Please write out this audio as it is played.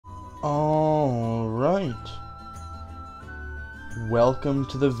Alright. Welcome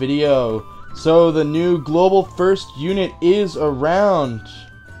to the video. So the new Global First unit is around.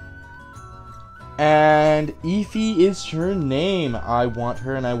 And Iphi is her name. I want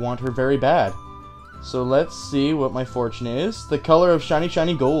her and I want her very bad. So let's see what my fortune is. The color of shiny,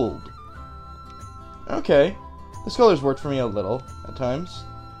 shiny gold. Okay. This color's worked for me a little at times.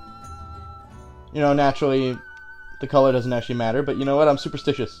 You know, naturally, the color doesn't actually matter, but you know what? I'm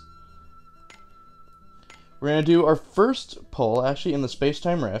superstitious. We're going to do our first pull, actually, in the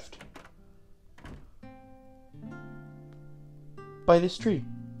space-time rift. By this tree.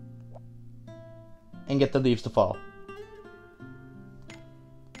 And get the leaves to fall.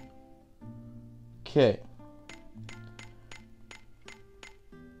 Okay.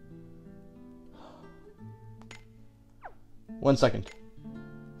 One second.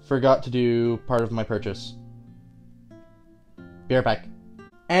 Forgot to do part of my purchase. Be right back.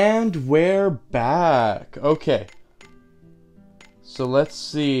 And we're back. Okay. So let's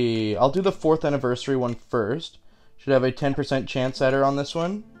see. I'll do the 4th anniversary one first. Should have a 10% chance at her on this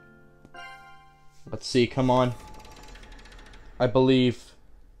one. Let's see. Come on. I believe.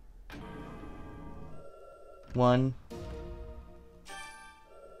 1,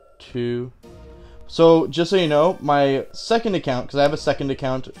 2. So, just so you know, my second account, because I have a second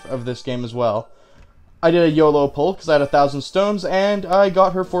account of this game as well, I did a YOLO pull because I had 1,000 stones, and I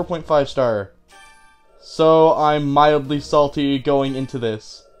got her 4.5 star. So I'm mildly salty going into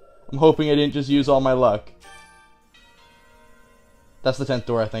this. I'm hoping I didn't just use all my luck. That's the 10th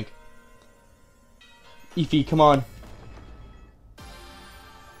door, I think. Iphi, come on.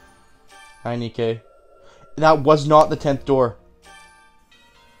 Hi, Nikkei. That was not the 10th door.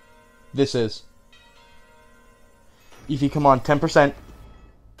 This is. Iphi, come on, 10%.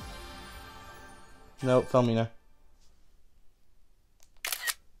 Nope, Felmina.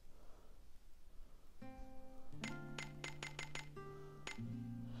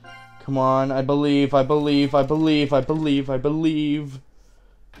 Come on, I believe. 1,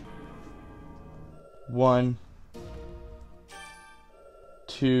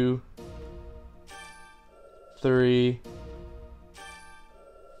 2, 3,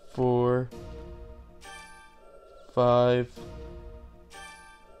 4, 5,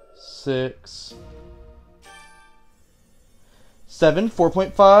 6, 7,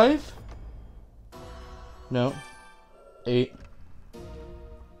 4.5. No. 8,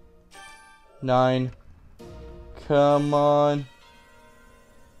 9. Come on.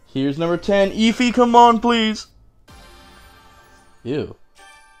 Here's number 10. Iphi, come on, please. Ew.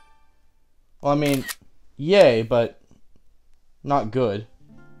 Well, I mean, yay, but not good.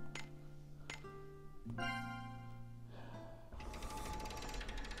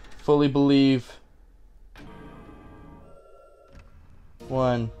 Fully believe.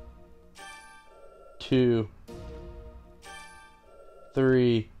 1, 2,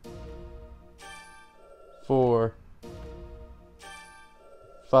 3, 4,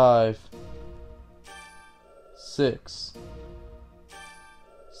 5, 6,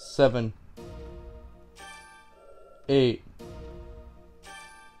 7, 8,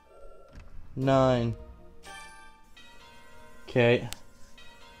 9. Okay.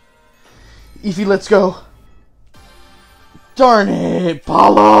 Iphi, let's go. Darn it,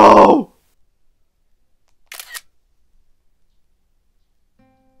 Paulo!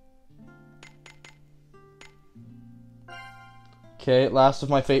 Okay, last of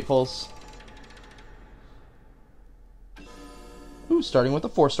my fatefuls. Ooh, starting with a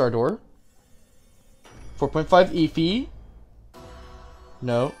 4-star door. 4.5 Iphi.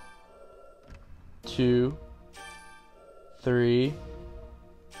 No. 2, 3,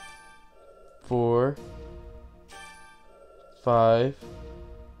 4, 5,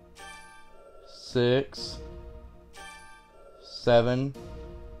 6, 7,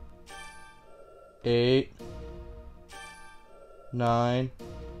 8, 9.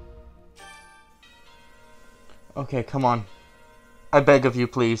 Okay, come on. I beg of you,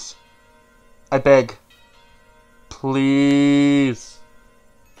 please. I beg. Please.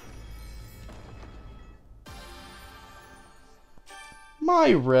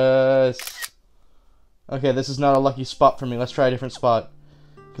 Myris. Okay, this is not a lucky spot for me. Let's try a different spot.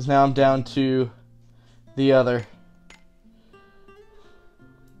 Because now I'm down to the other.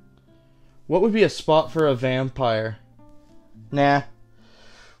 What would be a spot for a vampire? Nah.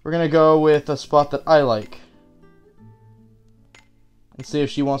 We're gonna go with a spot that I like. And see if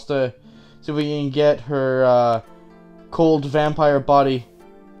she wants to... See if we can get her cold vampire body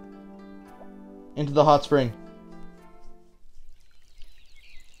into the hot spring.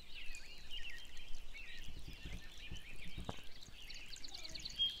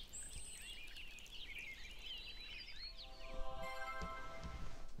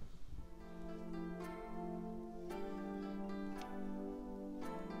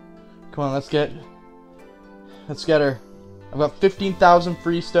 Come on, let's get her. I've got 15,000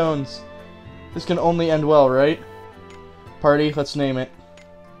 free stones. This can only end well, right? Party, let's name it.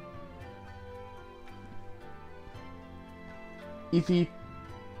 Iphi,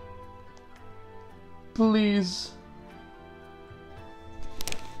 please.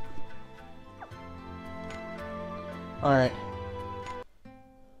 Alright.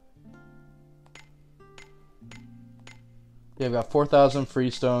 Yeah, I've got 4,000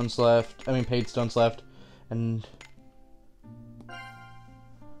 free stones left. I mean, paid stones left. And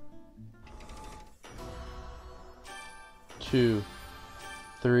 2,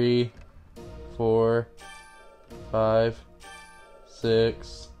 3, 4, 5,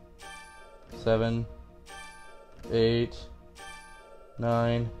 6, 7, 8,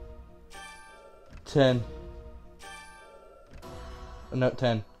 9, 10. No,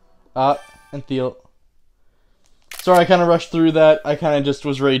 10. And Thiel. Sorry, I kind of rushed through that. I kind of just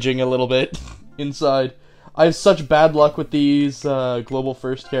was raging a little bit inside. I have such bad luck with these global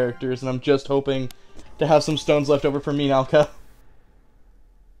first characters, and I'm just hoping to have some stones left over for me, Nalka.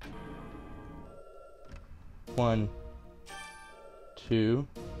 1, 2,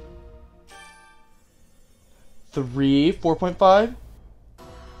 3, 4.5?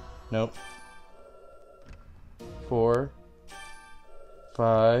 Nope. 4,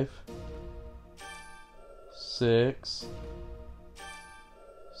 5, 6,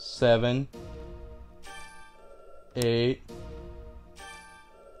 7, 8,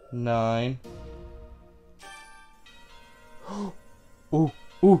 9. Ooh, ooh,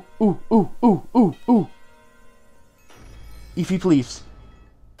 ooh, ooh, ooh, ooh, ooh. Iphi, please.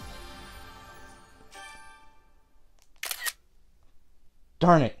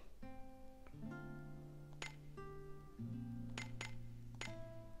 Darn it.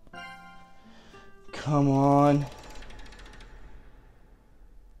 Come on.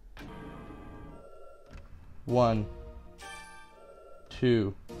 1,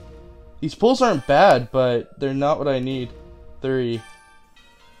 2. These pulls aren't bad, but they're not what I need. 3.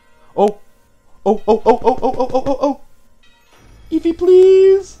 Oh! Oh, oh, oh, oh, oh, oh, oh, oh, oh! Iphi,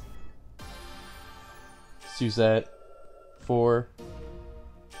 please! Suzette. 4,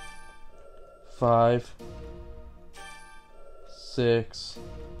 5, 6,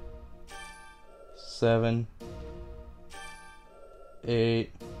 7,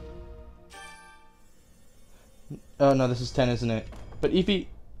 8. Oh no, this is 10, isn't it? But Iphi.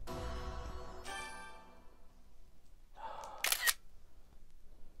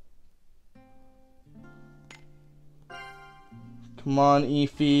 Come on,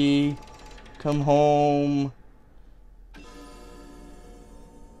 Iphi. Come home.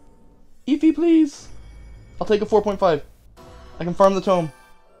 Iphi, please. I'll take a 4.5. I can farm the tome.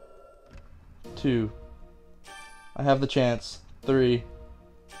 2. I have the chance. 3,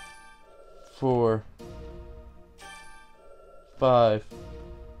 4, 5,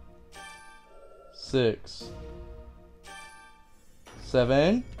 6,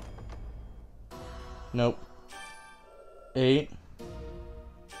 7. Nope. 8,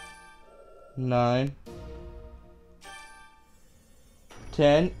 9,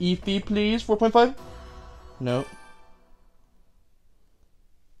 10. Iphi, please. 4.5. Nope.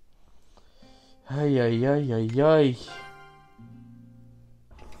 Ay, ay, ay, ay, ay.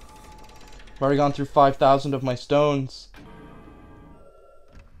 I've already gone through 5,000 of my stones.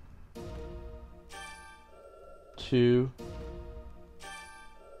 2,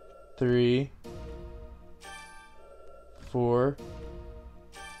 3, 4,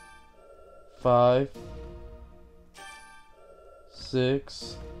 5,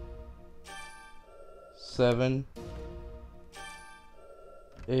 6, 7,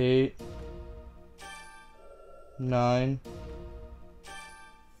 8, 9,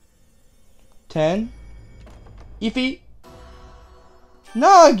 10. Iphi.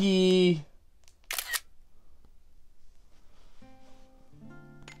 Nagi.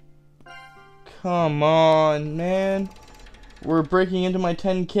 Come on, man. We're breaking into my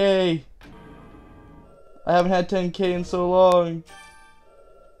 10K. I haven't had 10K in so long.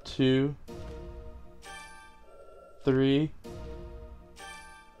 2, 3,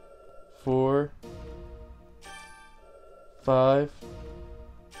 4, 5,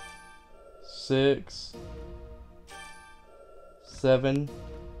 6, 7,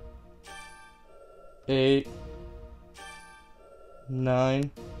 8,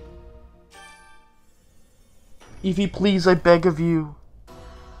 9. Iphi, please, I beg of you.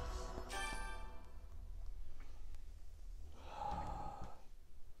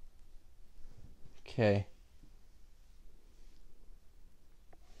 Okay.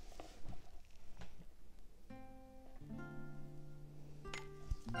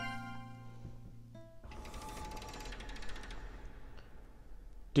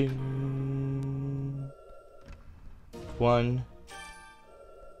 Doom. 1,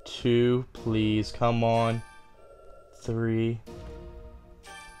 2, please, come on. 3,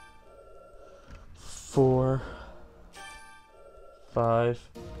 4, 5,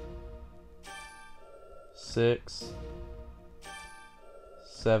 6,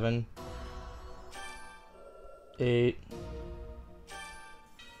 7, 8.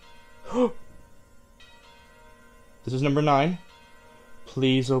 This is number 9.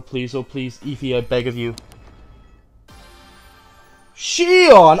 Please, oh please, oh please, Iphi, I beg of you.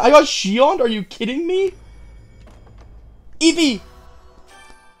 Shion! I got Shion? Are you kidding me? Iphi!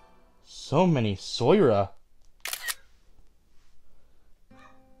 So many Soira.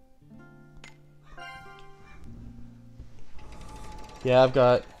 Yeah,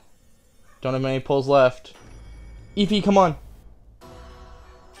 don't have many pulls left. Iphi, come on.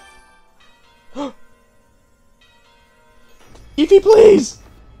 Iphi, please!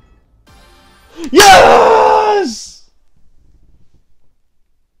 Yes!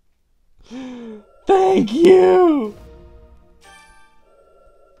 Thank you!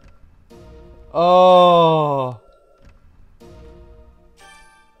 Oh.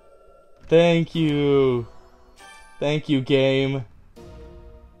 Thank you. Thank you, game.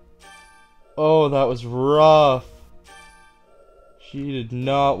 Oh, that was rough. She did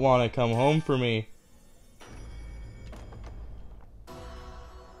not want to come home for me.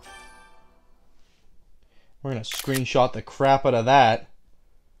 We're gonna screenshot the crap out of that.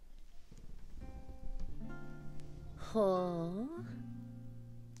 Oh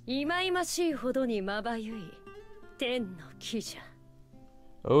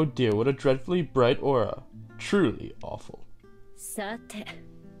dear, what a dreadfully bright aura. Truly awful. さて、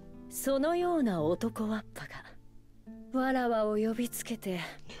そのような男わっぱがわらわを呼びつけて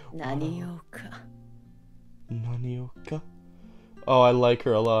何をか。何をか? Oh, I like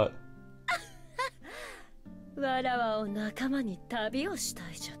her a lot. わらわを仲間に旅をした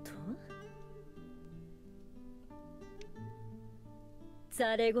いじゃと。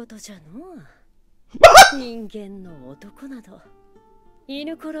ざれ言じゃの。人間の男など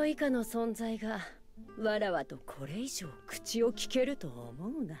犬頃以下の存在がわらわとこれ以上口を聞けると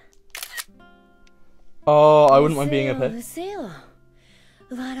思うな。Oh, I wouldn't mind being a pet. うせよ。わ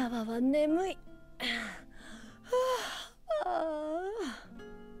らわは眠い。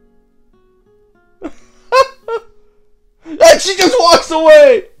And she just walks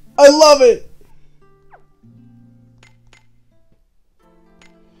away! I love it!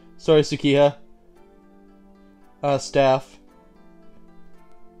 Sorry, Sukiha. Staff.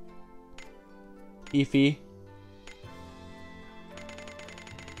 Iphi.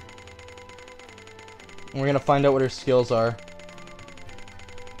 We're gonna find out what her skills are.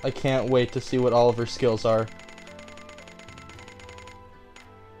 I can't wait to see what all of her skills are.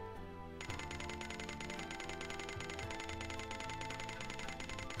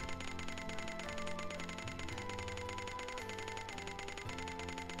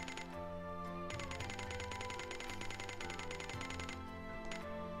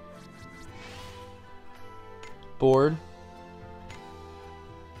 Board.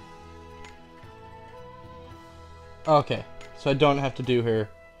 Okay, so I don't have to do her.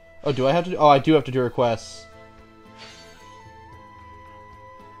 Oh, do I have to? Oh, I do have to do her quests.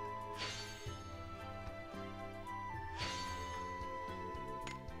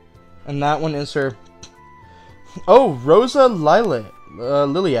 And that one is her. Oh, Rosa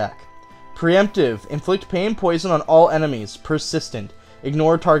Liliac. Preemptive. Inflict pain, poison on all enemies. Persistent.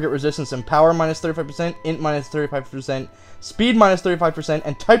 Ignore target resistance and power minus 35%, int minus 35%, speed minus 35%,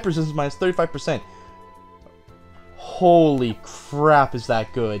 and type resistance minus 35%. Holy crap, is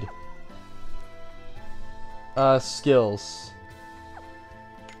that good. Skills.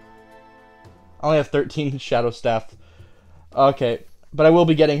 I only have 13 Shadow Staff. Okay, but I will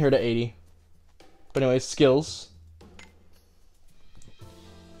be getting her to 80. But anyways, skills.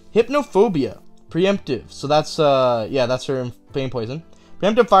 Hypnophobia. Preemptive. So that's, yeah, that's her pain poison.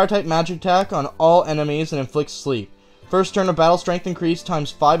 Preemptive fire type magic attack on all enemies and inflicts sleep. First turn of battle strength increase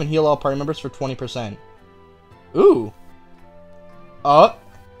times 5 and heal all party members for 20%. Ooh.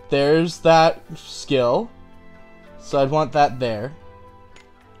 There's that skill. So I'd want that there.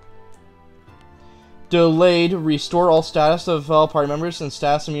 Delayed. Restore all status of all party members and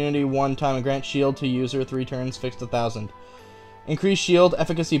status immunity 1 time and grant shield to user 3 turns fixed 1,000. Increase shield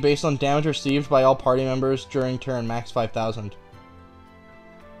efficacy based on damage received by all party members during turn, max 5,000.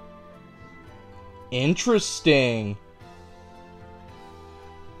 Interesting.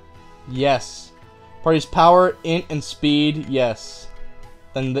 Yes. Party's power, int, and speed, yes.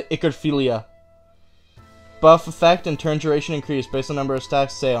 Then the Icophilia. buff effect and turn duration increase based on number of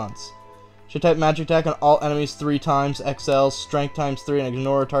stacks seance. Should type magic attack on all enemies 3 times, XL, strength times 3, and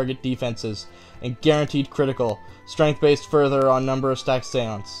ignore target defenses. And guaranteed critical. Strength based further on number of stacks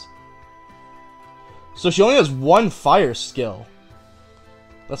seance. So she only has 1 fire skill.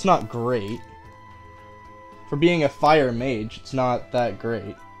 That's not great. For being a fire mage, it's not that great.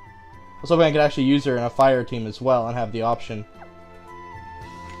 I was hoping I could actually use her in a fire team as well and have the option.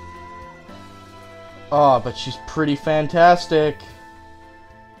 Oh, but she's pretty fantastic.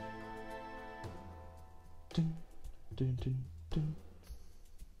 Dun, dun, dun, dun,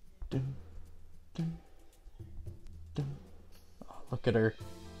 dun, dun, dun. Oh, look at her.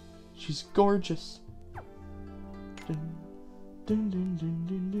 She's gorgeous. Dun, dun, dun, dun,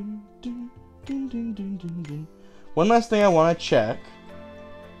 dun, dun, dun, dun, dun, dun, dun, dun. One last thing I want to check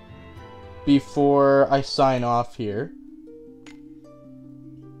before I sign off here.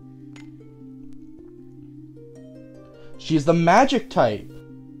 She's the magic type.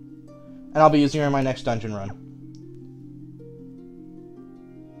 And I'll be using her in my next dungeon run.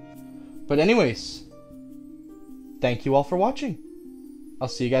 But anyways, thank you all for watching. I'll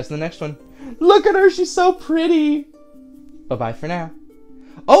see you guys in the next one. Look at her, she's so pretty. Bye-bye for now.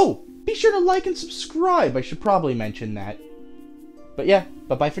 Oh, be sure to like and subscribe. I should probably mention that. But yeah,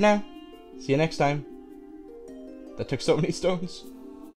 bye-bye for now. See you next time. That took so many stones.